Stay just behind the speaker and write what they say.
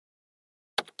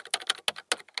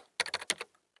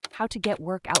How to get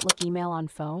work Outlook email on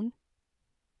phone?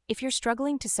 If you're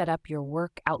struggling to set up your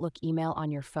work Outlook email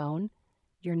on your phone,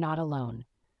 you're not alone.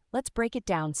 Let's break it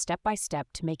down step by step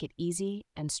to make it easy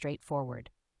and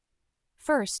straightforward.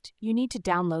 First, you need to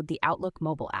download the Outlook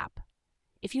mobile app.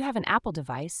 If you have an Apple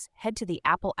device, head to the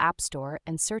Apple App Store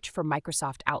and search for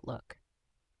Microsoft Outlook.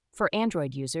 For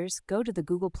Android users, go to the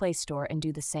Google Play Store and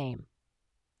do the same.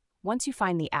 Once you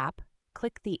find the app,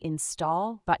 click the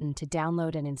Install button to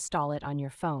download and install it on your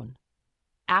phone.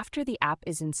 After the app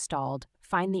is installed,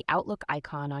 find the Outlook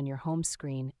icon on your home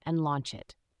screen and launch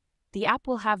it. The app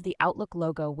will have the Outlook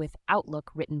logo with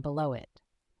Outlook written below it.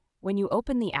 When you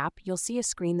open the app, you'll see a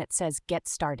screen that says Get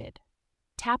Started.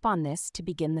 Tap on this to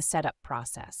begin the setup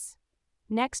process.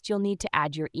 Next, you'll need to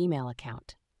add your email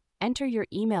account. Enter your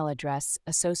email address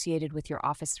associated with your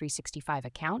Office 365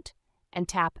 account and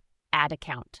tap Add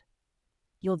Account.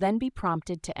 You'll then be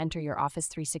prompted to enter your Office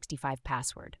 365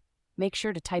 password. Make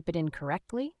sure to type it in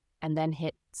correctly and then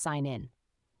hit Sign In.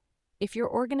 If your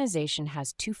organization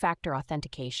has two-factor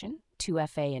authentication,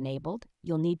 2FA enabled,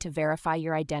 you'll need to verify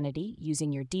your identity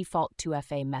using your default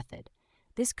 2FA method.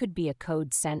 This could be a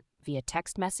code sent via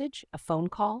text message, a phone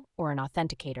call, or an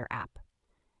authenticator app.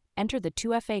 Enter the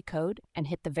 2FA code and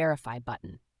hit the Verify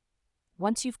button.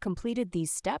 Once you've completed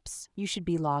these steps, you should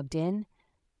be logged in,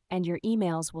 and your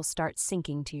emails will start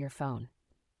syncing to your phone.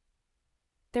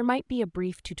 There might be a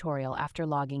brief tutorial after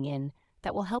logging in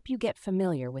that will help you get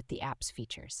familiar with the app's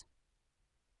features.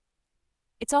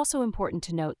 It's also important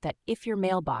to note that if your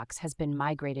mailbox has been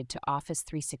migrated to Office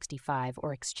 365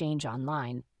 or Exchange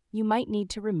Online, you might need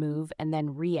to remove and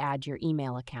then re-add your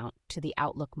email account to the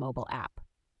Outlook mobile app.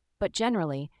 But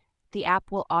generally, the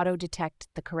app will auto-detect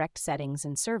the correct settings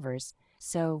and servers,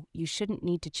 so you shouldn't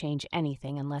need to change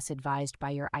anything unless advised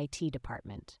by your IT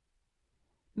department.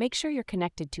 Make sure you're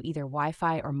connected to either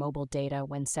Wi-Fi or mobile data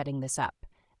when setting this up,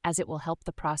 as it will help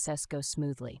the process go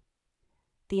smoothly.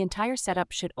 The entire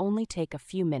setup should only take a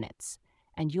few minutes,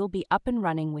 and you'll be up and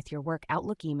running with your work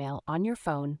Outlook email on your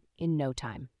phone in no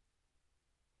time.